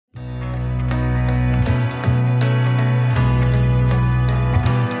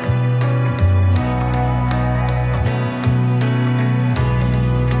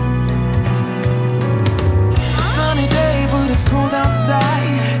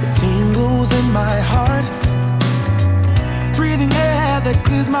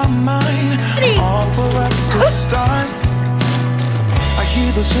my mind, all for a good start. I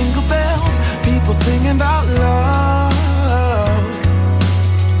hear those jingle bells, people singing about love.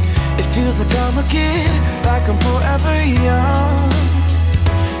 It feels like I'm a kid, like I'm forever young.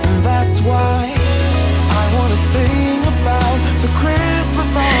 And that's why I wanna sing about the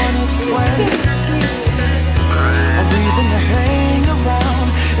Christmas on its way. A reason to hang around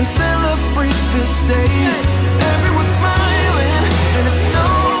and celebrate this day. Everyone's smiling and it's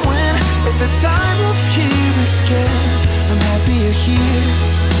snowing. It's the time of year again. I'm happy you're here,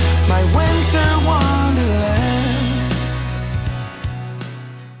 my winter wonderland.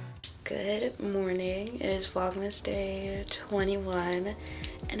 Good morning. It is Vlogmas day 21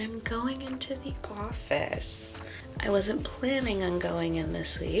 and I'm going into the office. I wasn't planning on going in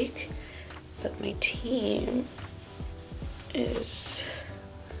this week, but my team is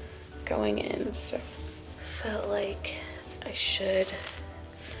going in, so felt like I should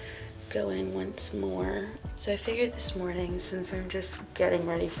go in once more. So I figured this morning, since I'm just getting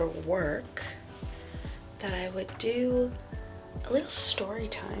ready for work, that I would do a little story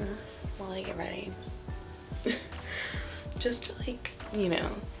time while I get ready. Just to, like, you know,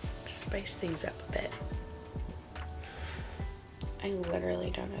 spice things up a bit. I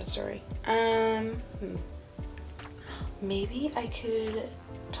literally don't have a story. Maybe I could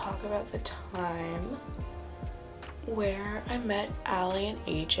talk about the time where I met Allie and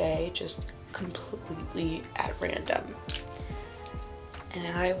AJ just completely at random. And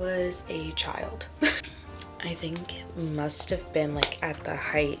I was a child. I think it must have been like at the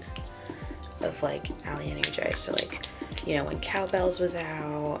height of like Allie and AJ. So like, you know, when Cowbells was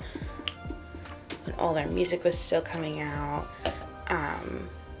out, when all their music was still coming out.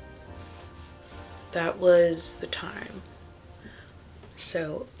 That was the time.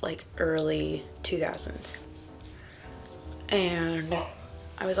 So like early 2000s. And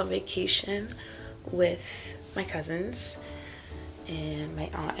I was on vacation with my cousins and my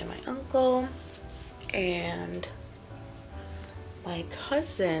aunt and my uncle, and my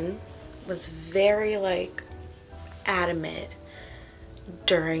cousin was very like adamant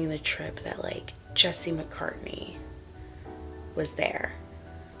during the trip that like Jesse McCartney was there,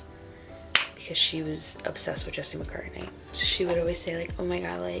 because she was obsessed with Jesse McCartney. So she would always say like, oh my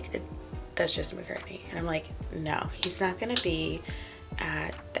god, like that's Jesse McCartney. And I'm like, no, he's not gonna be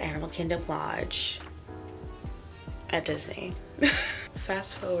at the Animal Kingdom Lodge at Disney.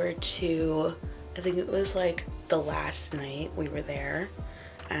 Fast forward to, I think it was like the last night we were there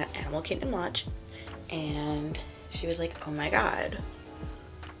at Animal Kingdom Lodge, and she was like, oh my god,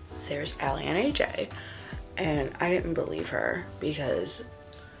 there's Allie and AJ. And I didn't believe her because,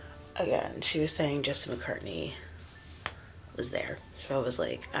 again, she was saying Jesse McCartney was there. So I was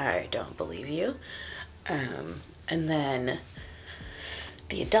like, I don't believe you. And then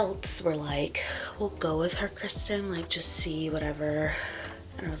the adults were like, we'll go with her, Kristen, like just see whatever.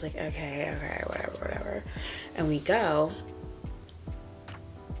 And I was like, okay, whatever. And we go,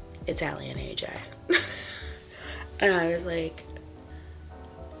 it's Allie and AJ. And I was like,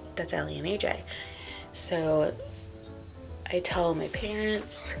 that's Allie and AJ. So I tell my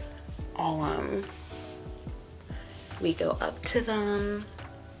parents, we go up to them,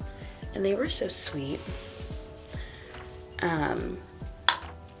 and they were so sweet. And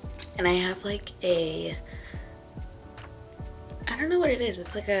I have like I don't know what it is.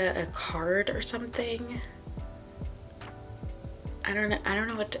 It's like a card or something. I don't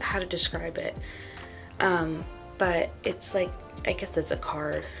know how to describe it. But it's like, I guess it's a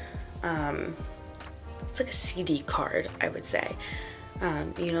card. It's like a CD card, I would say.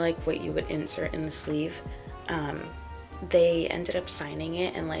 You know, like what you would insert in the sleeve. They ended up signing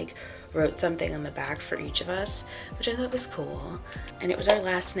it and like wrote something on the back for each of us, which I thought was cool. And it was our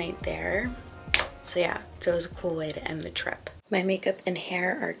last night there. So yeah, so it was a cool way to end the trip. My makeup and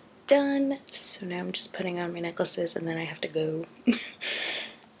hair are done. So now I'm just putting on my necklaces and then I have to go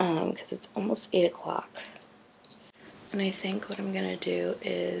because it's almost 8 o'clock. And I think what I'm gonna do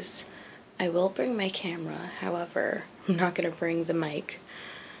is I will bring my camera, however, I'm not gonna bring the mic,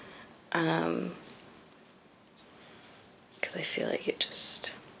 because I feel like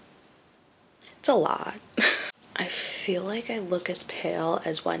it's a lot. I feel like I look as pale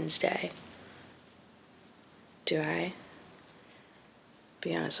as Wednesday. Do I?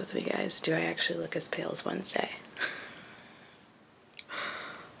 Be honest with me, guys, do I actually look as pale as Wednesday?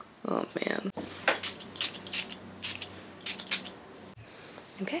 Oh man.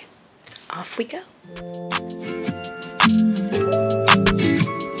 Okay, off we go.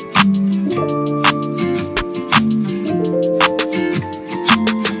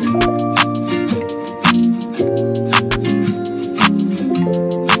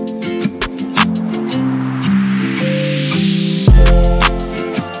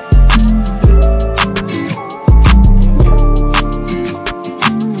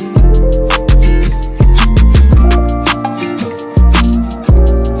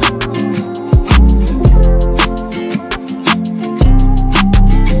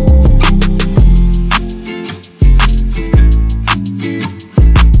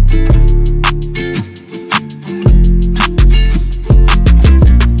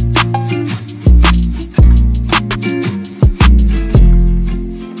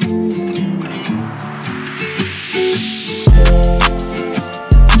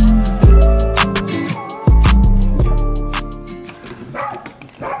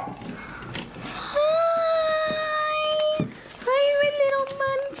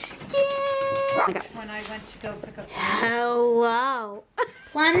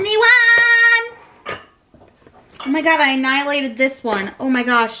 21! Oh my god, I annihilated this one. Oh my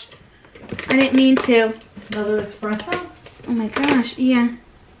gosh. I didn't mean to. Another espresso? Oh my gosh, yeah.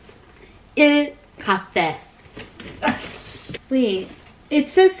 Il caffè. Wait, it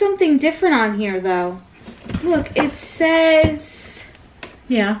says something different on here though. Look, it says...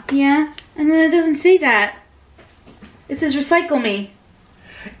 Yeah. Yeah, and then it doesn't say that. It says recycle me.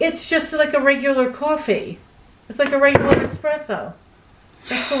 It's just like a regular coffee. It's like a regular espresso.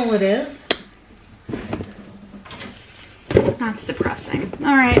 That's all it is. That's depressing.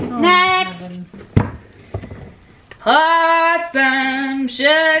 Alright, Oh, next! heaven. Pour some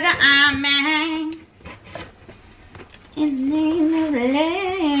sugar on me. In the name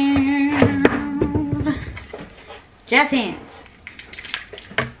of love. Jazz hands.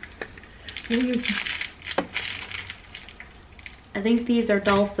 I think these are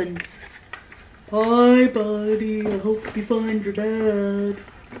dolphins. Bye, buddy. I hope you find your dad.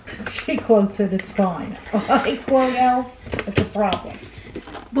 She quotes it, it's fine. I quote else, it's a problem.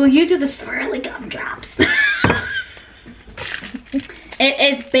 Will you do the swirly gumdrops?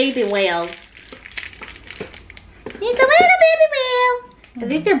 It's baby whales. It's a little baby whale. I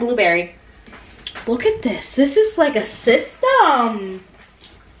think they're blueberry. Look at this. This is like a system.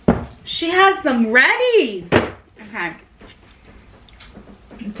 She has them ready. Okay.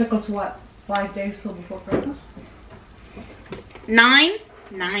 It took us, what, 5 days till before Christmas? 9.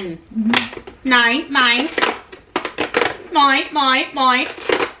 9. Mm-hmm. 9. 9. 9. 9. 9.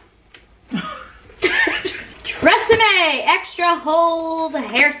 Tresemme extra hold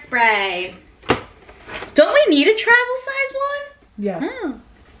hairspray. Don't we need a travel size one? Yeah. Oh.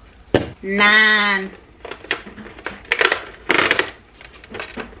 9.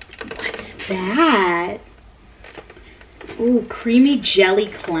 What's that? Ooh, creamy jelly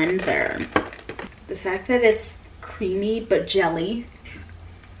cleanser. The fact that it's creamy but jelly.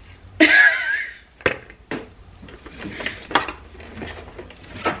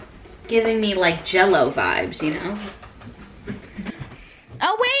 Giving me like Jello vibes, you know?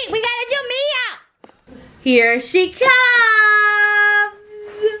 Oh wait, we gotta do Mia! Here she comes!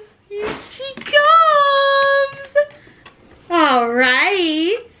 Here she comes!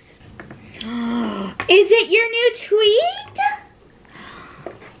 Alright. Is it your new tweet?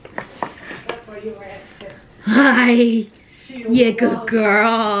 That's why you were asking. Hi. She Yeah, good loves-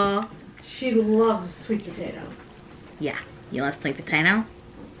 girl. She loves sweet potato. Yeah, you love sweet potato?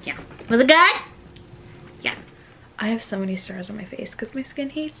 Yeah. Was it good? Yeah. I have so many stars on my face because my skin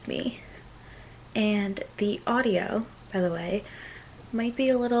hates me. And the audio, by the way, might be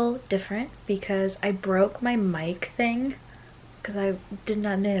a little different because I broke my mic thing because I did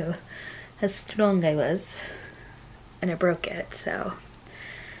not know how strong I was. And I broke it, so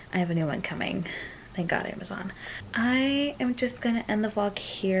I have a new one coming. Thank God, Amazon. I am just gonna end the vlog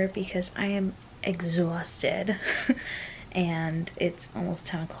here because I am exhausted. And it's almost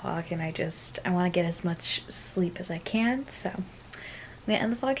 10 o'clock and I want to get as much sleep as I can. So I'm gonna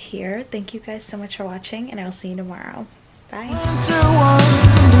end the vlog here. Thank you guys so much for watching and I'll see you tomorrow. Bye.